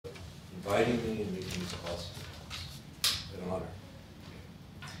inviting me and making this possible. It's an honor.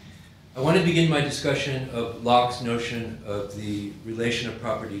 I want to begin my discussion of Locke's notion of the relation of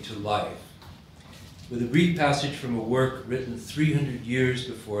property to life with a brief passage from a work written 300 years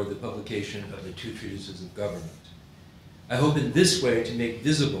before the publication of the two treatises of government. I hope in this way to make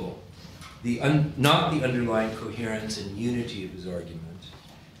visible not the underlying coherence and unity of his argument,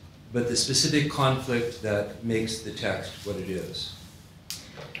 but the specific conflict that makes the text what it is.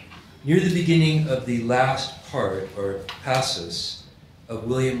 Near the beginning of the last part, or passus, of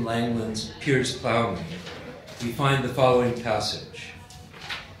William Langland's Piers Plowman, we find the following passage.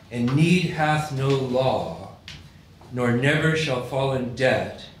 And need hath no law, nor never shall fall in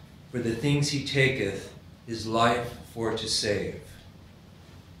debt, for the things he taketh his life for to save.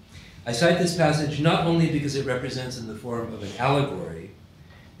 I cite this passage not only because it represents in the form of an allegory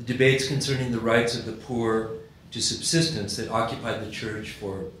the debates concerning the rights of the poor to subsistence that occupied the church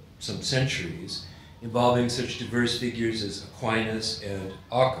for some centuries, involving such diverse figures as Aquinas and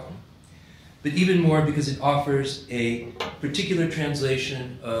Occam, but even more because it offers a particular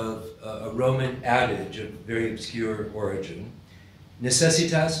translation of a Roman adage of very obscure origin,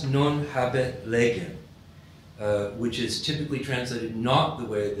 necessitas non habet legem, which is typically translated not the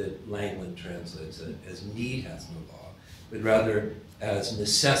way that Langland translates it, as need has no law, but rather as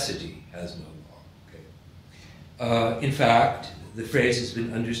necessity has no law. Okay. In fact, the phrase has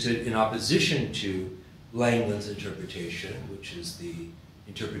been understood in opposition to Langland's interpretation, which is the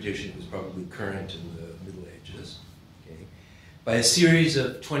interpretation that was probably current in the Middle Ages, okay, by a series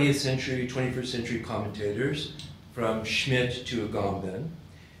of 20th century, 21st century commentators, from Schmidt to Agamben,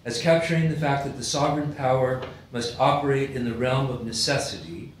 as capturing the fact that the sovereign power must operate in the realm of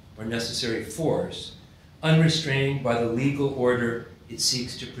necessity, or necessary force, unrestrained by the legal order it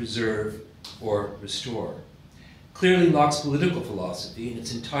seeks to preserve or restore. Clearly, Locke's political philosophy in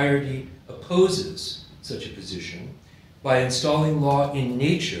its entirety opposes such a position by installing law in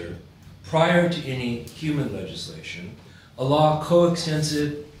nature prior to any human legislation, a law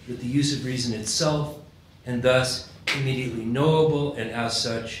coextensive with the use of reason itself, and thus immediately knowable and as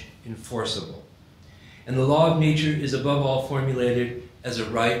such enforceable. And the law of nature is above all formulated as a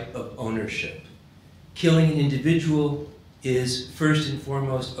right of ownership. Killing an individual is first and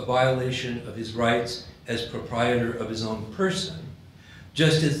foremost a violation of his rights as proprietor of his own person,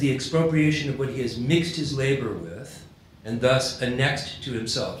 just as the expropriation of what he has mixed his labor with and thus annexed to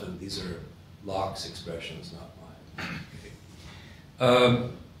himself, and these are Locke's expressions, not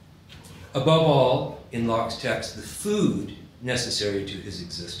mine. Above all, in Locke's text, the food necessary to his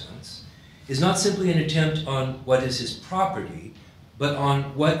existence is not simply an attempt on what is his property, but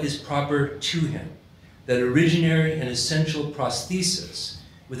on what is proper to him, that originary and essential prosthesis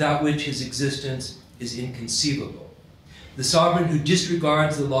without which his existence is inconceivable. The sovereign who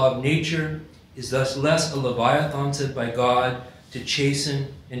disregards the law of nature is thus less a Leviathan set by God to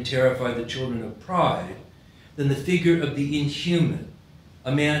chasten and terrify the children of pride than the figure of the inhuman,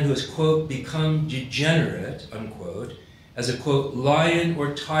 a man who has, quote, become degenerate, unquote, as a, quote, lion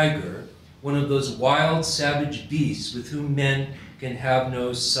or tiger, one of those wild, savage beasts with whom men can have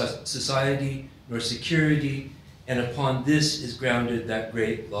no society nor security, and upon this is grounded that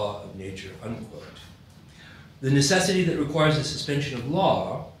great law of nature, unquote. The necessity that requires a suspension of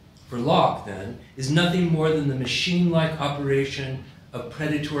law, for Locke, then, is nothing more than the machine-like operation of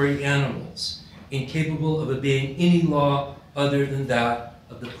predatory animals, incapable of obeying any law other than that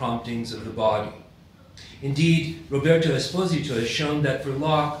of the promptings of the body. Indeed, Roberto Esposito has shown that for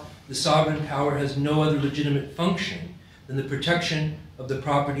Locke, the sovereign power has no other legitimate function than the protection of the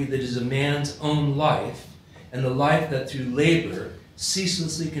property that is a man's own life, and the life that through labor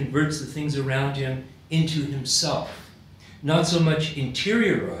ceaselessly converts the things around him into himself, not so much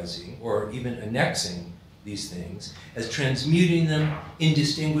interiorizing or even annexing these things as transmuting them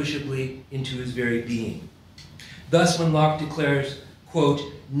indistinguishably into his very being. Thus, when Locke declares, quote,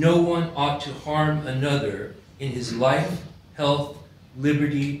 no one ought to harm another in his life, health,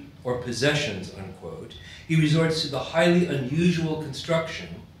 liberty, or possessions, unquote, he resorts to the highly unusual construction,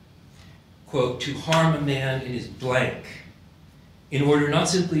 quote, to harm a man in his blank, in order not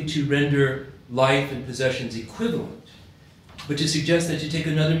simply to render life and possessions equivalent, but to suggest that to take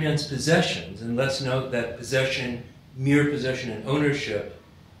another man's possessions, and let's note that possession, mere possession and ownership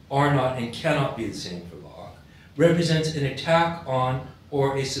are not and cannot be the same for Locke, represents an attack on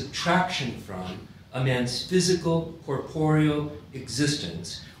or a subtraction from a man's physical, corporeal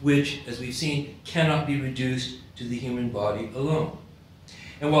existence, which, as we've seen, cannot be reduced to the human body alone.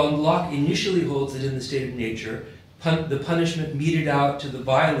 And while Locke initially holds that in the state of nature, the punishment meted out to the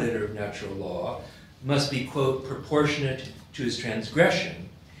violator of natural law must be, quote, proportionate to his transgression,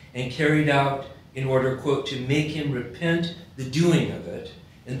 and carried out in order, quote, to make him repent the doing of it,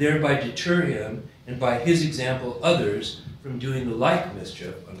 and thereby deter him, and by his example others, from doing the like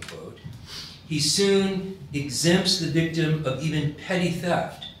mischief, unquote, he soon exempts the victim of even petty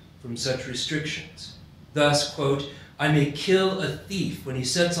theft from such restrictions. Thus, quote, I may kill a thief when he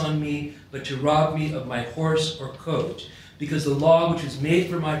sets on me but to rob me of my horse or coat, because the law which was made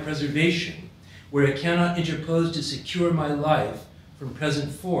for my preservation, where it cannot interpose to secure my life from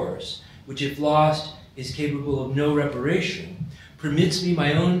present force, which if lost is capable of no reparation, permits me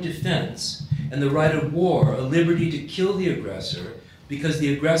my own defense and the right of war, a liberty to kill the aggressor, because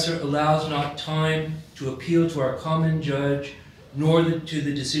the aggressor allows not time to appeal to our common judge, nor to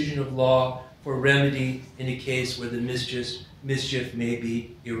the decision of law for remedy in a case where the mischief may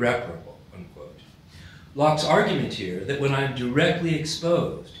be irreparable, unquote. Locke's argument here that when I am directly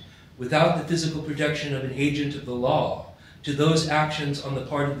exposed, without the physical protection of an agent of the law, to those actions on the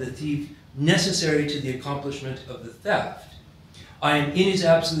part of the thief necessary to the accomplishment of the theft, I am in his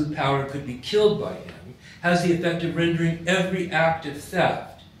absolute power and could be killed by him, has the effect of rendering every act of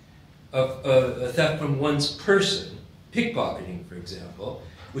theft, a theft from one's person, pickpocketing, for example,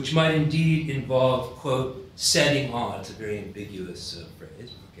 which might indeed involve, quote, setting on, it's a very ambiguous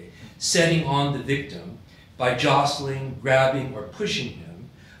phrase, okay, setting on the victim by jostling, grabbing, or pushing him,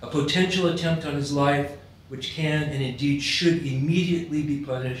 a potential attempt on his life which can and indeed should immediately be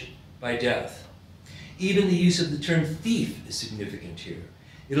punished by death. Even the use of the term thief is significant here.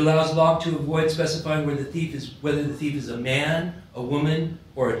 It allows Locke to avoid specifying whether the thief is a man, a woman,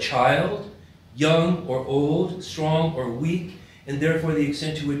 or a child, young or old, strong or weak, and therefore the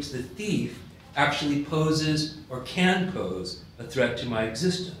extent to which the thief actually poses or can pose a threat to my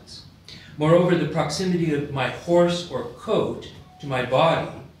existence. Moreover, the proximity of my horse or coat to my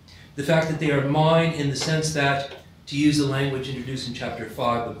body, the fact that they are mine in the sense that, to use the language introduced in chapter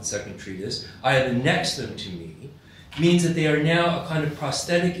 5 of the second treatise, I have annexed them to me, means that they are now a kind of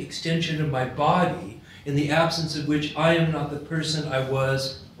prosthetic extension of my body, in the absence of which I am not the person I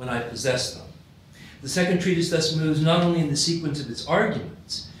was when I possessed them. The second treatise thus moves not only in the sequence of its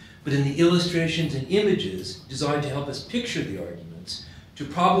arguments, but in the illustrations and images designed to help us picture the arguments, to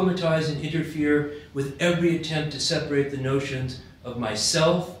problematize and interfere with every attempt to separate the notions of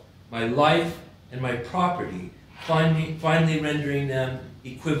myself, my life, and my property, finally rendering them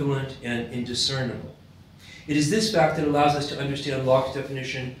equivalent and indiscernible. It is this fact that allows us to understand Locke's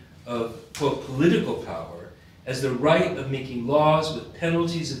definition of, quote, political power as the right of making laws with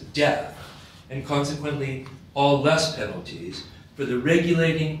penalties of death, and consequently all less penalties, for the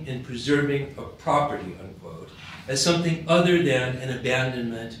regulating and preserving of property, unquote, as something other than an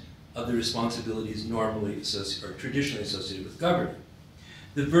abandonment of the responsibilities normally or traditionally associated with governing.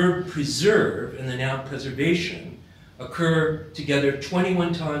 The verb preserve and the noun preservation occur together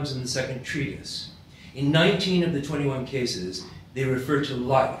 21 times in the second treatise. In 19 of the 21 cases, they refer to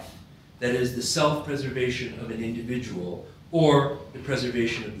life, that is, the self-preservation of an individual or the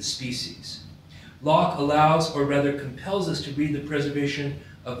preservation of the species. Locke allows, or rather compels us to read the preservation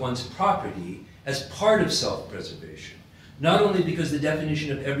of one's property as part of self-preservation, not only because the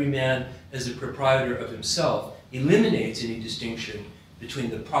definition of every man as the proprietor of himself eliminates any distinction between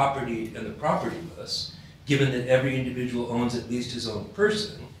the property and the propertyless, given that every individual owns at least his own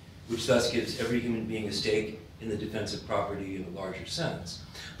person, which thus gives every human being a stake in the defense of property in a larger sense,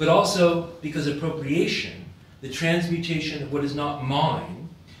 but also because appropriation, the transmutation of what is not mine,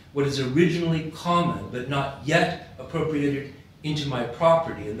 what is originally common but not yet appropriated into my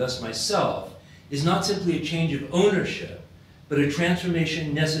property and thus myself, is not simply a change of ownership, but a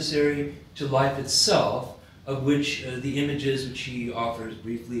transformation necessary to life itself, of which the images which he offers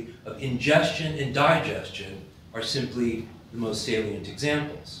briefly of ingestion and digestion are simply the most salient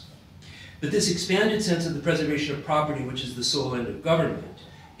examples. But this expanded sense of the preservation of property, which is the sole end of government,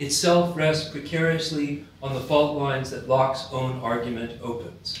 itself rests precariously on the fault lines that Locke's own argument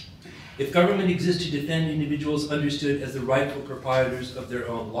opens. If government exists to defend individuals understood as the rightful proprietors of their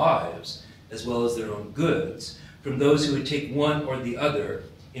own lives, as well as their own goods, from those who would take one or the other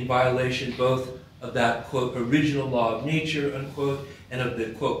in violation both of that, quote, original law of nature, unquote, and of the,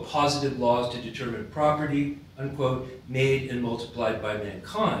 quote, positive laws to determine property, unquote, made and multiplied by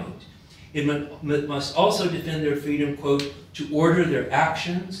mankind, it must also defend their freedom, quote, to order their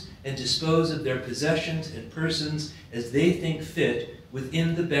actions and dispose of their possessions and persons as they think fit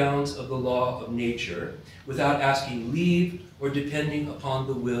within the bounds of the law of nature, without asking leave or depending upon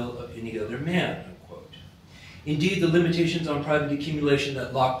the will of any other man, unquote. Indeed, the limitations on private accumulation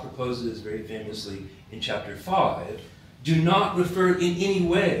that Locke proposes very famously in chapter 5 do not refer in any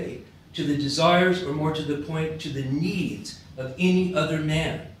way to the desires, or more to the point, to the needs of any other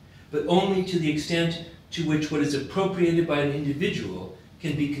man, but only to the extent to which what is appropriated by an individual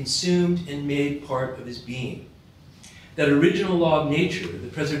can be consumed and made part of his being. That original law of nature, the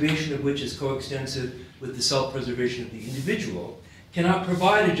preservation of which is coextensive with the self-preservation of the individual, cannot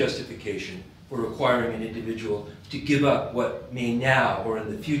provide a justification for requiring an individual to give up what may now or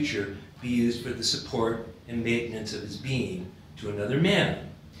in the future be used for the support and maintenance of his being to another man.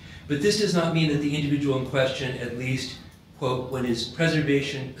 But this does not mean that the individual in question, at least, quote, when his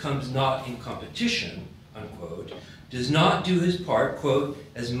preservation comes not in competition, unquote, does not do his part, quote,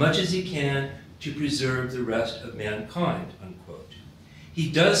 as much as he can to preserve the rest of mankind, unquote.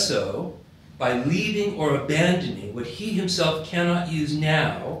 He does so by leaving or abandoning what he himself cannot use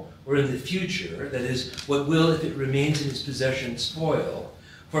now or in the future, that is, what will, if it remains in his possession, spoil,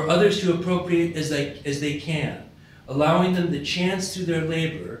 for others to appropriate as they can, allowing them the chance through their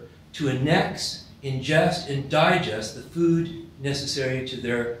labor to annex, ingest, and digest the food necessary to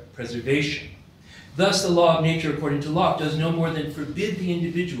their preservation. Thus, the law of nature, according to Locke, does no more than forbid the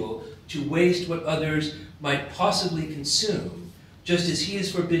individual to waste what others might possibly consume, just as he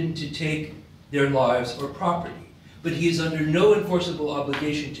is forbidden to take their lives or property. But he is under no enforceable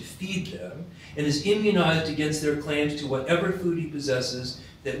obligation to feed them, and is immunized against their claims to whatever food he possesses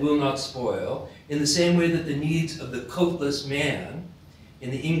that will not spoil, in the same way that the needs of the coatless man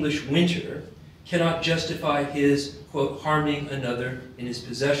in the English winter cannot justify his, quote, harming another in his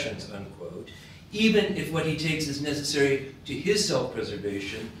possessions, unquote, even if what he takes is necessary to his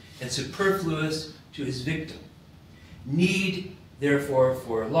self-preservation and superfluous to his victim. Need, therefore,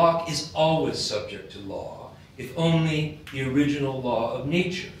 for Locke is always subject to law, if only the original law of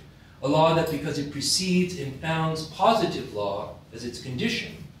nature, a law that, because it precedes and founds positive law as its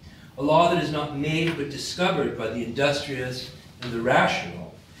condition, a law that is not made but discovered by the industrious and the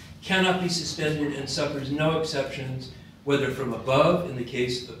rational, cannot be suspended and suffers no exceptions, whether from above in the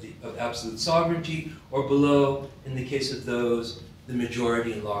case of absolute sovereignty, or below in the case of those, the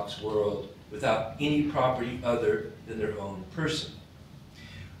majority in Locke's world, without any property other than their own person.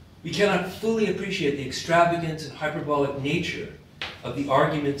 We cannot fully appreciate the extravagance and hyperbolic nature of the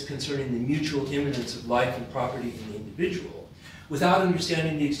arguments concerning the mutual immanence of life and property in the individual, without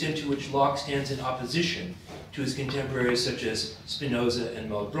understanding the extent to which Locke stands in opposition to his contemporaries such as Spinoza and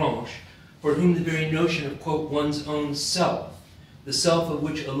Malebranche, for whom the very notion of, quote, one's own self, the self of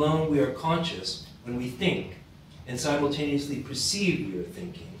which alone we are conscious when we think, and simultaneously perceive we are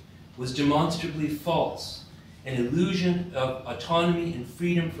thinking, was demonstrably false, an illusion of autonomy and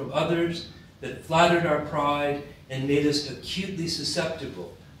freedom from others that flattered our pride and made us acutely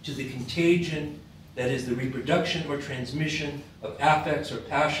susceptible to the contagion that is the reproduction or transmission of affects or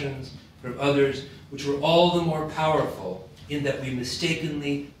passions from others, which were all the more powerful in that we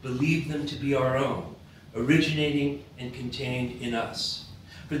mistakenly believed them to be our own, originating and contained in us.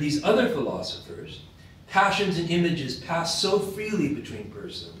 For these other philosophers, passions and images pass so freely between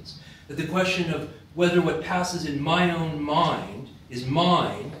persons that the question of whether what passes in my own mind is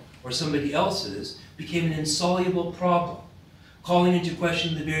mine or somebody else's became an insoluble problem, calling into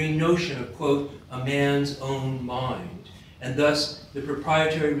question the very notion of, quote, a man's own mind, and thus the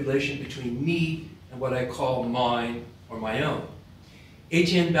proprietary relation between me and what I call mine or my own.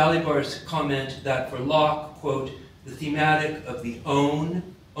 Etienne Balibar's comment that for Locke, quote, the thematic of the own,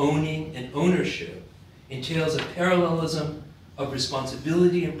 owning, and ownership entails a parallelism of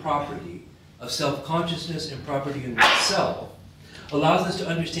responsibility and property, of self-consciousness and property in itself, allows us to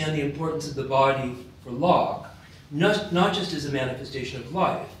understand the importance of the body for Locke, not just as a manifestation of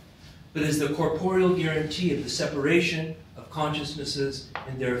life, but as the corporeal guarantee of the separation of consciousnesses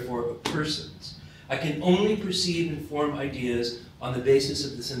and therefore of persons. I can only perceive and form ideas on the basis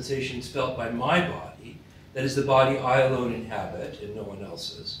of the sensations felt by my body, that is the body I alone inhabit and no one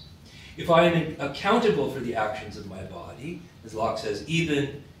else's. If I am accountable for the actions of my body, as Locke says,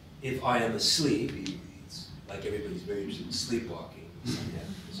 even if I am asleep, he's, like everybody's very interested in sleepwalking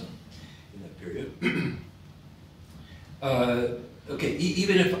in that period. Okay,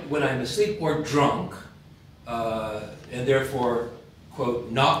 even if when I'm asleep or drunk, and therefore,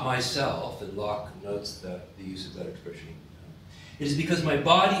 quote, not myself, and Locke notes the use of that expression, it is because my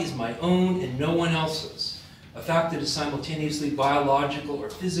body is my own and no one else's, a fact that is simultaneously biological or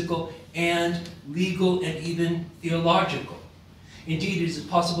physical and legal and even theological. Indeed, it is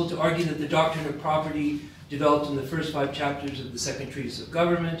possible to argue that the doctrine of property developed in the first 5 chapters of the Second Treatise of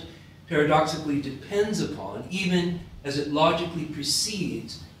Government paradoxically depends upon, even as it logically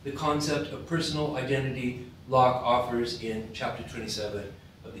precedes, the concept of personal identity Locke offers in chapter 27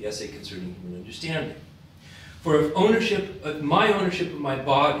 of the Essay Concerning Human Understanding. For if my ownership of my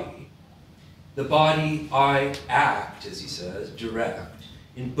body, the body I act, as he says, direct,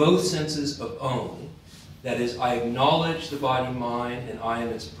 in both senses of own, that is, I acknowledge the body mine and I am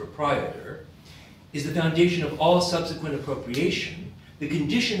its proprietor, is the foundation of all subsequent appropriation. The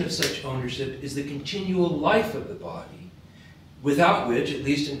condition of such ownership is the continual life of the body, without which, at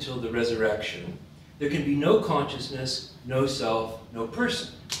least until the resurrection, there can be no consciousness, no self, no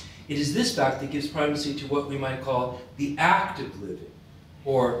person. It is this fact that gives primacy to what we might call the act of living,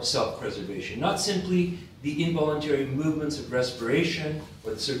 or self-preservation, not simply the involuntary movements of respiration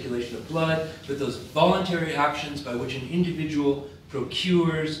or the circulation of blood, but those voluntary actions by which an individual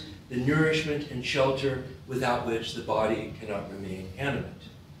procures the nourishment and shelter without which the body cannot remain animate.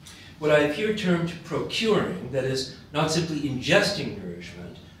 What I have here termed procuring, that is, not simply ingesting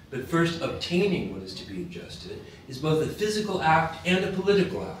nourishment, but first obtaining what is to be ingested, is both a physical act and a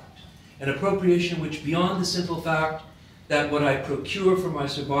political act, an appropriation which, beyond the simple fact that what I procure for my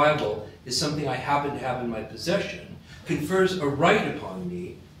survival is something I happen to have in my possession, confers a right upon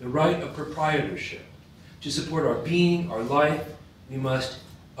me, the right of proprietorship. To support our being, our life, we must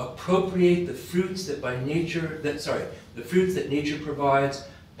appropriate the fruits that the fruits that nature provides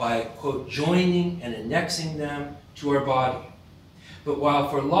by, quote, joining and annexing them to our body. But while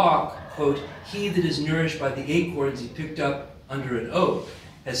for Locke, quote, he that is nourished by the acorns he picked up under an oak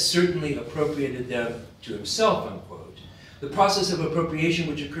has certainly appropriated them to himself, unquote, the process of appropriation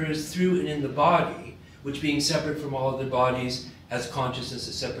which occurs through and in the body, which being separate from all other bodies, as consciousness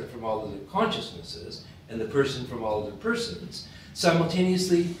is separate from all other consciousnesses, and the person from all other persons,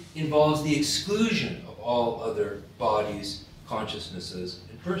 simultaneously involves the exclusion of all other bodies, consciousnesses,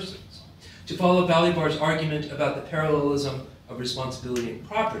 and persons. To follow Balibar's argument about the parallelism of responsibility and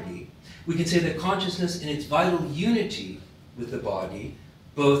property, we can say that consciousness in its vital unity with the body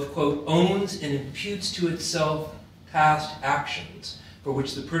both, quote, owns and imputes to itself past actions for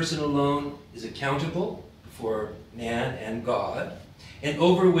which the person alone is accountable before man and God, and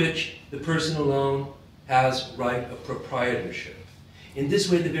over which the person alone has right of proprietorship. In this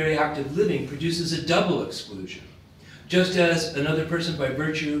way, the very act of living produces a double exclusion. Just as another person, by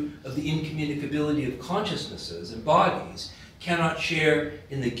virtue of the incommunicability of consciousnesses and bodies, cannot share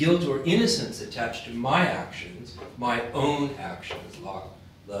in the guilt or innocence attached to my actions, my own actions. Locke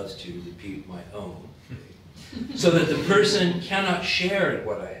loves to repeat my own. So that the person cannot share in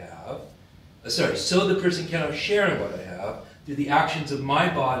what I have, so the person cannot share in what I have through the actions of my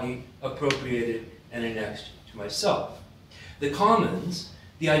body appropriated and annexed to myself. The commons,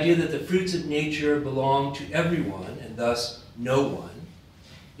 the idea that the fruits of nature belong to everyone and thus no one,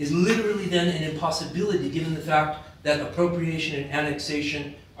 is literally then an impossibility given the fact that appropriation and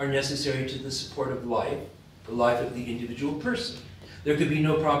annexation are necessary to the support of life, the life of the individual person. There could be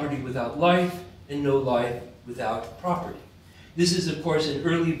no property without life and no life without property. This is, of course, an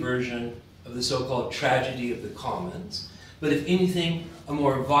early version of the so-called tragedy of the commons, but if anything, a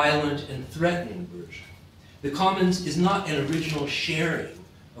more violent and threatening version. The commons is not an original sharing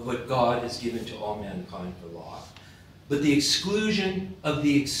of what God has given to all mankind for Locke, but the exclusion of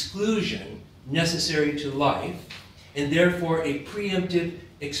the exclusion necessary to life, and therefore a preemptive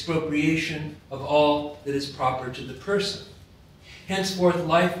expropriation of all that is proper to the person. Henceforth,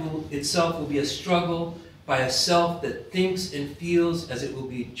 life itself will be a struggle by a self that thinks and feels as it will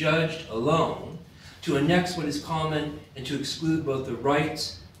be judged alone, to annex what is common and to exclude both the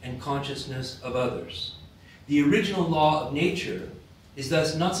rights and consciousness of others. The original law of nature is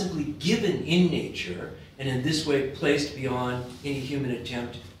thus not simply given in nature and in this way placed beyond any human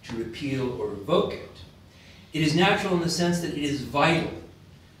attempt to repeal or revoke it. It is natural in the sense that it is vital,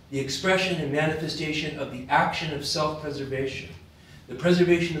 the expression and manifestation of the action of self-preservation, the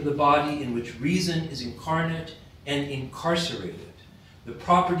preservation of the body in which reason is incarnate and incarcerated, the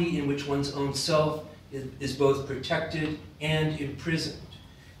property in which one's own self is both protected and imprisoned.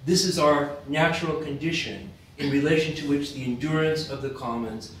 This is our natural condition in relation to which the endurance of the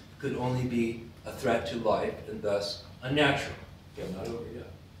commons could only be a threat to life and thus unnatural. Okay, I'm not over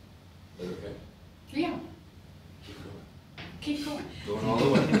yet. Is that okay? Yeah. Keep going. Keep going. Going all the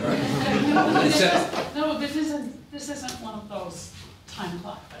way. All right. No, this isn't one of those time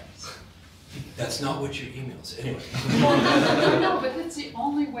clock things. That's not what your email says. Anyway. No, but it's the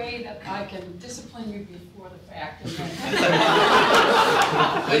only way that I can discipline you before the fact. And then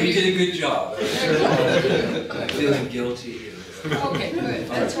Well, you did a good job. I'm feeling guilty. Okay, good.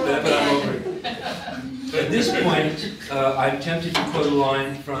 That's what but I'm over it. At this point, I'm tempted to quote a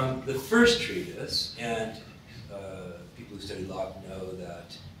line from the first treatise, and people who study Locke know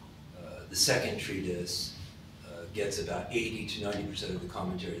that the second treatise gets about 80 to 90% of the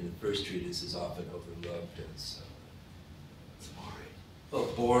commentary, and the first treatise is often overlooked as it's boring. Well,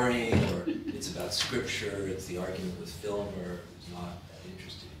 boring, or it's about scripture, it's the argument with Filmer, who's not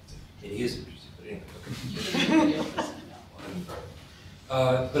interested. And he is interested, but anyway.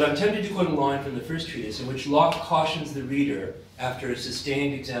 But I'm tempted to quote a line from the first treatise in which Locke cautions the reader, after a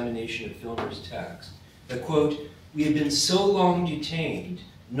sustained examination of Filmer's text, that, quote, "We have been so long detained,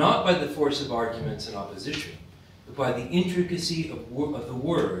 not by the force of arguments and opposition, but by the intricacy of the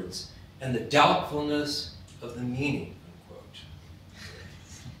words and the doubtfulness of the meaning," unquote.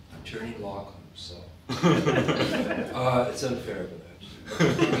 I'm turning Locke on himself. It's unfair, but We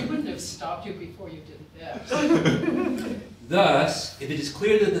wouldn't have stopped you before you did this. Thus, if it is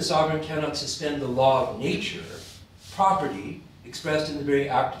clear that the sovereign cannot suspend the law of nature, property, expressed in the very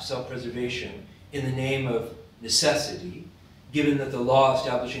act of self-preservation in the name of necessity, given that the law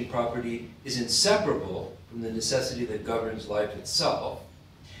establishing property is inseparable from the necessity that governs life itself,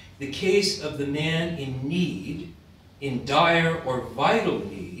 the case of the man in need, in dire or vital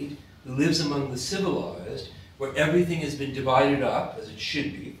need, who lives among the civilized, where everything has been divided up, as it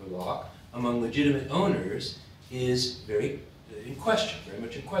should be for Locke, among legitimate owners, is very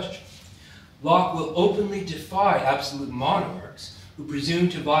much in question. Locke will openly defy absolute monarchs who presume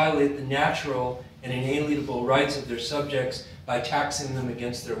to violate the natural and inalienable rights of their subjects by taxing them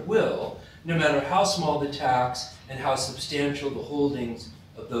against their will, no matter how small the tax and how substantial the holdings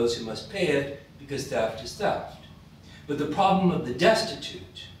of those who must pay it, because theft is theft. But the problem of the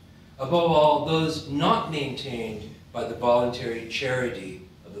destitute, above all those not maintained by the voluntary charity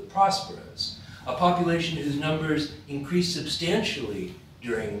of the prosperous, a population whose numbers increased substantially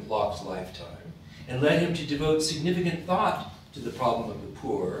during Locke's lifetime and led him to devote significant thought to the problem of the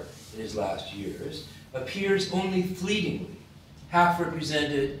poor in his last years, appears only fleetingly, half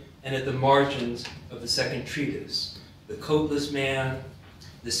represented and at the margins of the second treatise. The coatless man,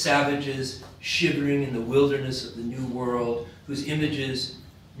 the savages shivering in the wilderness of the New World, whose images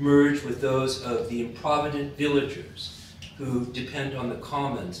merge with those of the improvident villagers who depend on the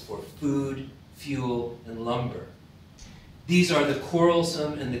commons for food, fuel, and lumber. These are the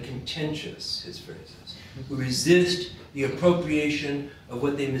quarrelsome and the contentious, his phrases, who resist the appropriation of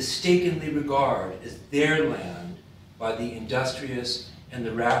what they mistakenly regard as their land by the industrious and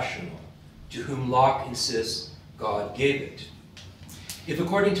the rational, to whom Locke insists God gave it. If,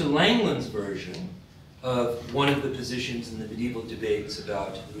 according to Langland's version of one of the positions in the medieval debates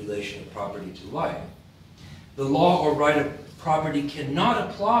about the relation of property to life, the law or right of property cannot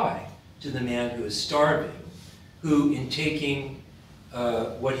apply to the man who is starving, who, in taking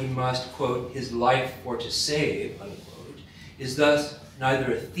what he must, quote, his life for to save, unquote, is thus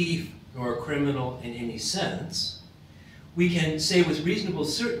neither a thief nor a criminal in any sense. We can say with reasonable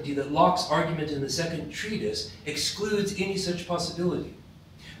certainty that Locke's argument in the second treatise excludes any such possibility.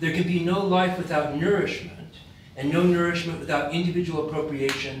 There can be no life without nourishment, and no nourishment without individual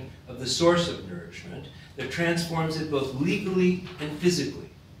appropriation of the source of nourishment that transforms it both legally and physically.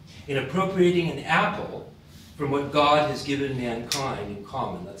 In appropriating an apple from what God has given mankind in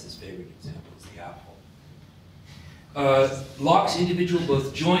common, that's his favorite example, is the apple. Locke's individual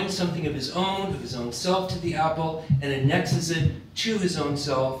both joins something of his own self to the apple, and annexes it to his own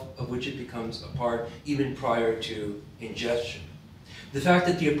self, of which it becomes a part even prior to ingestion. The fact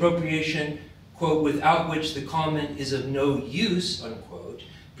that the appropriation, quote, without which the common is of no use, unquote,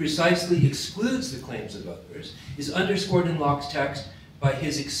 precisely excludes the claims of others, is underscored in Locke's text by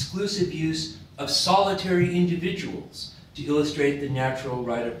his exclusive use of solitary individuals to illustrate the natural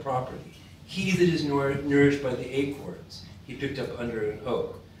right of property. He that is nourished by the acorns he picked up under an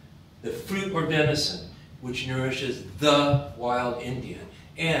oak, the fruit or venison which nourishes the wild Indian,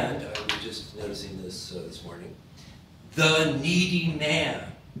 and, I was just noticing this this morning, the needy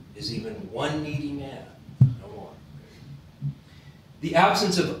man is even one needy man, no more. The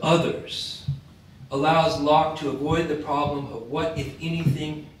absence of others allows Locke to avoid the problem of what, if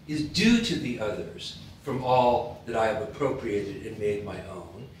anything, is due to the others from all that I have appropriated and made my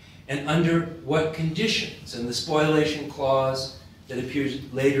own, and under what conditions. And the spoliation clause that appears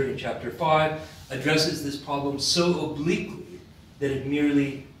later in chapter 5 addresses this problem so obliquely that it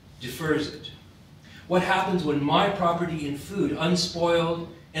merely defers it. What happens when my property in food, unspoiled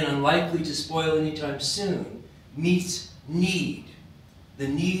and unlikely to spoil anytime soon, meets need, the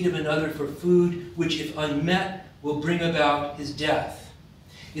need of another for food, which, if unmet, will bring about his death?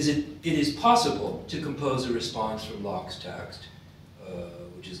 It is possible to compose a response from Locke's text,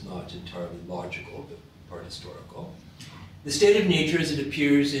 which is not entirely logical, but part historical. The state of nature, as it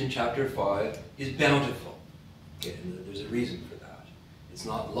appears in chapter 5, is bountiful. Okay, and there's a reason for that. It's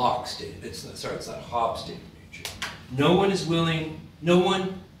not Locke's state. It's not Hobbes' state of nature. No one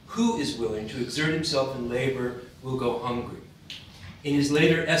who is willing to exert himself in labor will go hungry. In his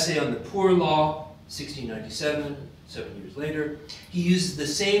later essay on the Poor Law, 1697, 7 years later, he uses the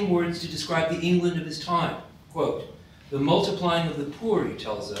same words to describe the England of his time. Quote, "The multiplying of the poor," he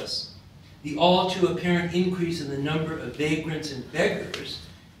tells us, "the all too apparent increase in the number of vagrants and beggars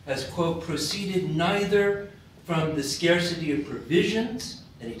has, quote, proceeded neither from the scarcity of provisions,"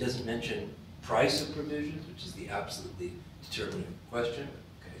 and he doesn't mention price of provisions, which is the absolutely determinant question,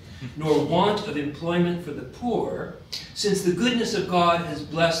 okay, "nor want of employment for the poor, since the goodness of God has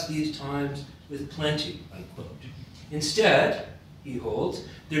blessed these times with plenty," unquote. Instead, he holds,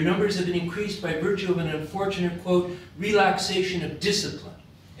 their numbers have been increased by virtue of an unfortunate, quote, "relaxation of discipline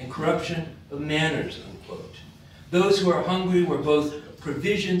and corruption of manners," unquote. "Those who are hungry where both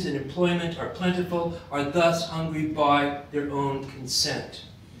provisions and employment are plentiful are thus hungry by their own consent.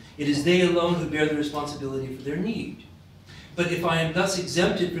 It is they alone who bear the responsibility for their need. But if I am thus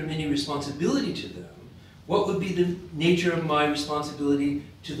exempted from any responsibility to them, what would be the nature of my responsibility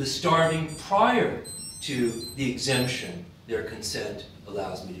to the starving prior to the exemption their consent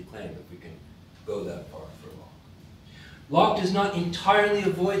allows me to claim," if we can go that far for Locke. Locke does not entirely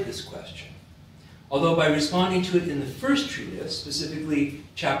avoid this question, although by responding to it in the first treatise, specifically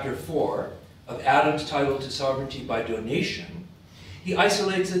chapter 4 of Adam's title to sovereignty by donation, he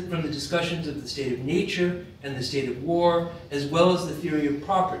isolates it from the discussions of the state of nature and the state of war, as well as the theory of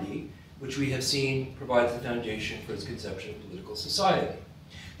property, which we have seen provides the foundation for its conception of political society.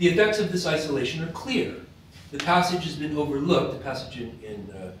 The effects of this isolation are clear. The passage has been overlooked, the passage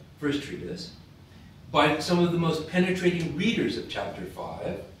in first treatise, by some of the most penetrating readers of chapter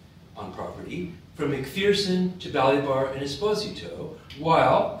 5 on property, from Macpherson to Balibar and Esposito,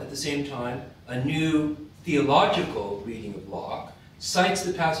 while, at the same time, a new theological reading of Locke cites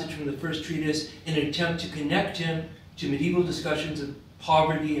the passage from the first treatise in an attempt to connect him to medieval discussions of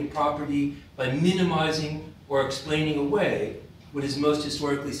poverty and property by minimizing or explaining away what is most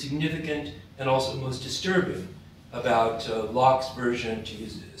historically significant and also most disturbing about Locke's version, to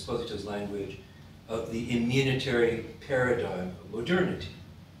use Esposito's language, of the immunitary paradigm of modernity.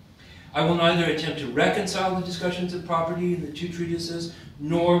 I will neither attempt to reconcile the discussions of property in the two treatises,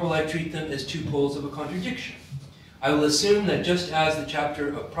 nor will I treat them as two poles of a contradiction. I will assume that just as the chapter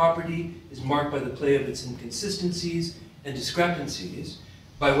of property is marked by the play of its inconsistencies and discrepancies,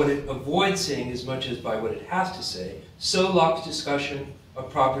 by what it avoids saying as much as by what it has to say, so Locke's discussion of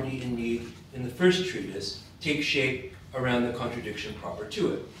property and need in the first treatise takes shape around the contradiction proper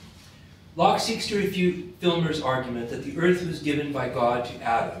to it. Locke seeks to refute Filmer's argument that the earth was given by God to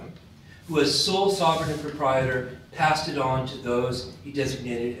Adam, who as sole sovereign and proprietor passed it on to those he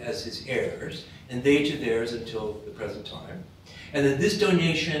designated as his heirs, and they to theirs until the present time, and that this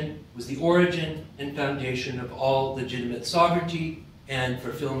donation was the origin and foundation of all legitimate sovereignty, and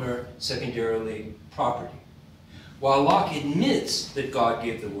for Filmer, secondarily, property. While Locke admits that God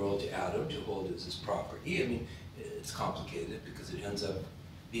gave the world to Adam to hold as his property, I mean, it's complicated because it ends up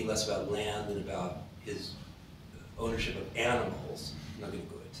being less about land than about his ownership of animals. I'm not going to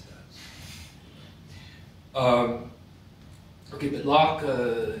go into that. Okay, but Locke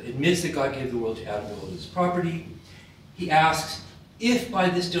admits that God gave the world to Adam to hold as his property. He asks, if by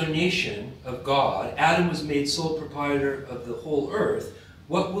this donation of God, Adam was made sole proprietor of the whole earth,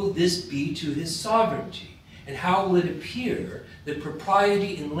 what will this be to his sovereignty? And how will it appear that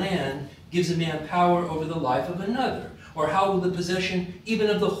propriety in land gives a man power over the life of another? Or how will the possession even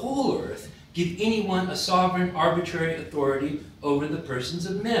of the whole earth give anyone a sovereign arbitrary authority over the persons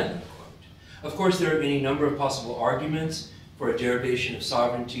of men? Unquote. Of course, there are any number of possible arguments for a derivation of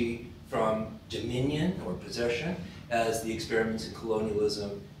sovereignty from dominion or possession, as the experiments in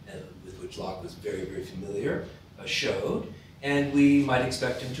colonialism, with which Locke was very, very familiar, showed. And we might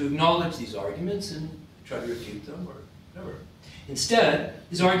expect him to acknowledge these arguments and try to refute them or whatever. Instead,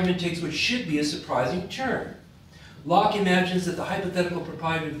 his argument takes what should be a surprising turn. Locke imagines that the hypothetical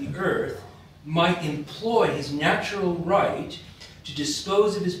proprietor of the earth might employ his natural right to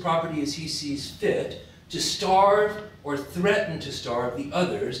dispose of his property as he sees fit, to starve or threaten to starve the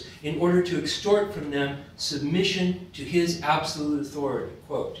others in order to extort from them submission to his absolute authority.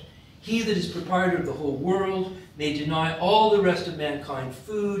 Quote, he that is proprietor of the whole world may deny all the rest of mankind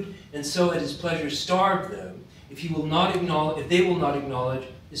food, and so at his pleasure starve them, if they will not acknowledge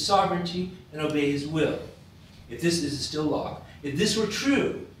his sovereignty and obey his will. If this is still Locke, if this were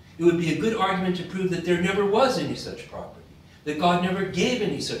true, it would be a good argument to prove that there never was any such property, that God never gave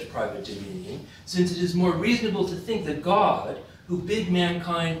any such private dominion, since it is more reasonable to think that God, who bid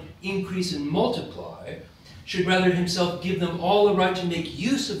mankind increase and multiply, should rather himself give them all the right to make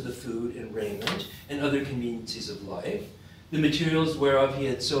use of the food and raiment and other conveniencies of life, the materials whereof he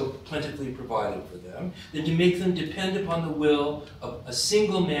had so plentifully provided for them, than to make them depend upon the will of a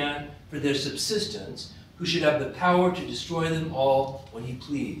single man for their subsistence, who should have the power to destroy them all when he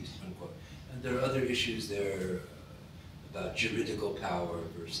pleased, unquote. And there are other issues there about juridical power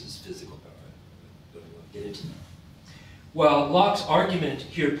versus physical power. I don't want to get into that. While Locke's argument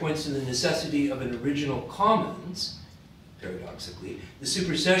here points to the necessity of an original commons, paradoxically, the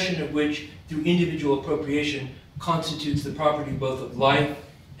supersession of which, through individual appropriation, constitutes the property both of life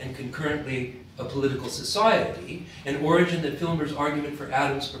and concurrently a political society, an origin that Filmer's argument for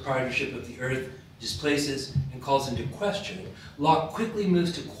Adam's proprietorship of the earth displaces and calls into question, Locke quickly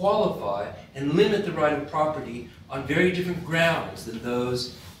moves to qualify and limit the right of property on very different grounds than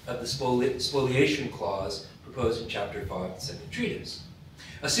those of the spoliation clause proposed in Chapter 5 of the Second Treatise.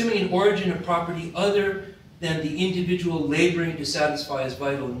 Assuming an origin of property other than the individual laboring to satisfy his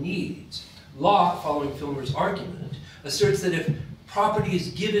vital needs, Locke, following Filmer's argument, asserts that if property is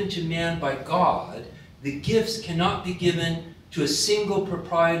given to man by God, the gifts cannot be given to a single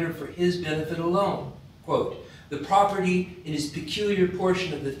proprietor for his benefit alone. Quote, the property in his peculiar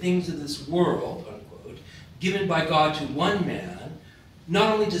portion of the things of this world, unquote, given by God to one man,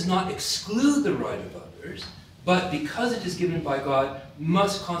 not only does not exclude the right of others, but because it is given by God,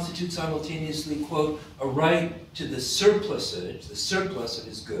 must constitute simultaneously, quote, a right to the surplusage, the surplus of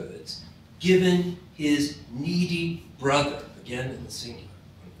his goods, given his needy brother, again in the singular,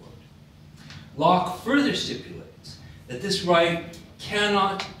 unquote. Locke further stipulates that this right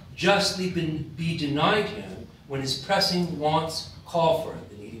cannot justly be denied him when his pressing wants call for it,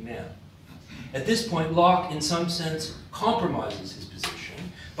 the needy man. At this point, Locke, in some sense, compromises his position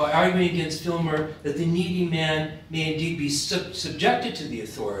by arguing against Filmer that the needy man may indeed be subjected to the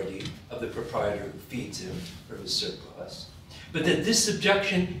authority of the proprietor who feeds him for his surplus, but that this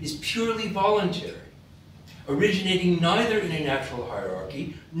subjection is purely voluntary, originating neither in a natural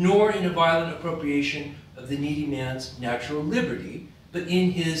hierarchy nor in a violent appropriation of the needy man's natural liberty, but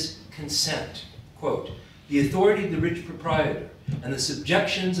in his consent. Quote, the authority of the rich proprietor and the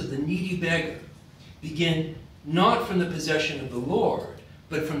subjections of the needy beggar begin not from the possession of the Lord,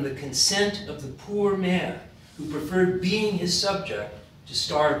 but from the consent of the poor man who preferred being his subject to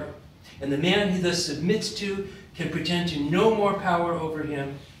starving. And the man he thus submits to can pretend to no more power over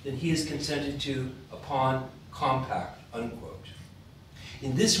him than he has consented to upon compact, unquote.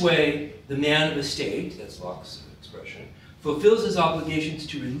 In this way, the man of estate, that's Locke's expression, fulfills his obligations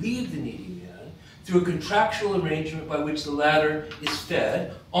to relieve the needy man through a contractual arrangement by which the latter is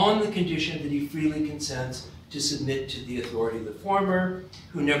fed on the condition that he freely consents to submit to the authority of the former,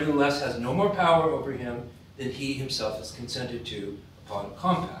 who nevertheless has no more power over him than he himself has consented to upon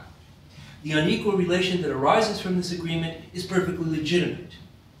compact. The unequal relation that arises from this agreement is perfectly legitimate,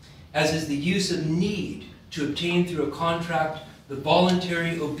 as is the use of need to obtain through a contract the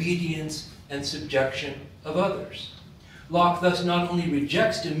voluntary obedience and subjection of others. Locke thus not only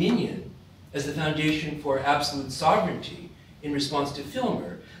rejects dominion as the foundation for absolute sovereignty in response to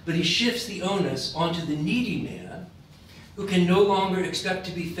Filmer, but he shifts the onus onto the needy man, who can no longer expect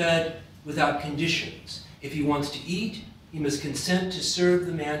to be fed without conditions. If he wants to eat, he must consent to serve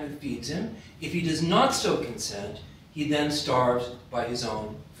the man who feeds him. If he does not so consent, he then starves by his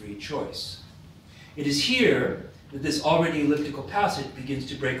own free choice. It is here that this already elliptical passage begins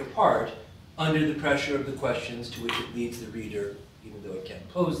to break apart under the pressure of the questions to which it leads the reader, even though it can't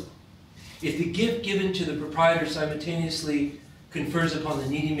pose them. If the gift given to the proprietor simultaneously confers upon the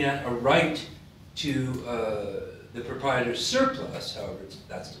needy man a right to the proprietor's surplus, however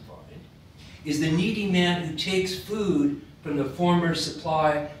that's defined, is the needy man who takes food from the former's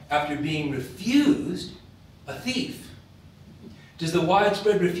supply after being refused a thief? Does the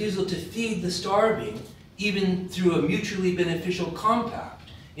widespread refusal to feed the starving, even through a mutually beneficial compact,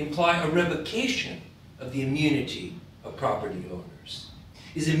 imply a revocation of the immunity of property owners?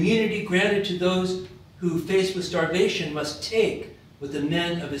 Is immunity granted to those who, faced with starvation, must take what the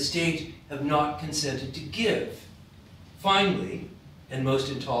men of estate have not consented to give? Finally, and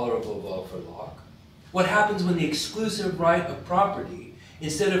most intolerable of all for Locke, what happens when the exclusive right of property,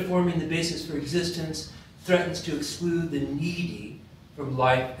 instead of forming the basis for existence, threatens to exclude the needy from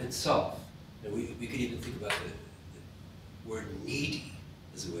life itself? And we could even think about the word needy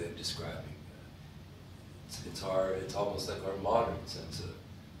as a way of describing it. It's almost like our modern sense of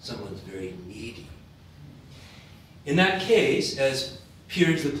someone's very needy. In that case, as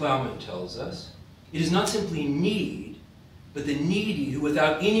Piers the Plowman tells us, it is not simply need, but the needy who,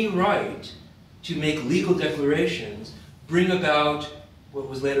 without any right to make legal declarations, bring about what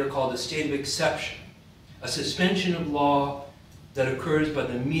was later called a state of exception, a suspension of law that occurs by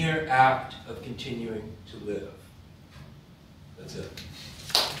the mere act of continuing to live. That's it.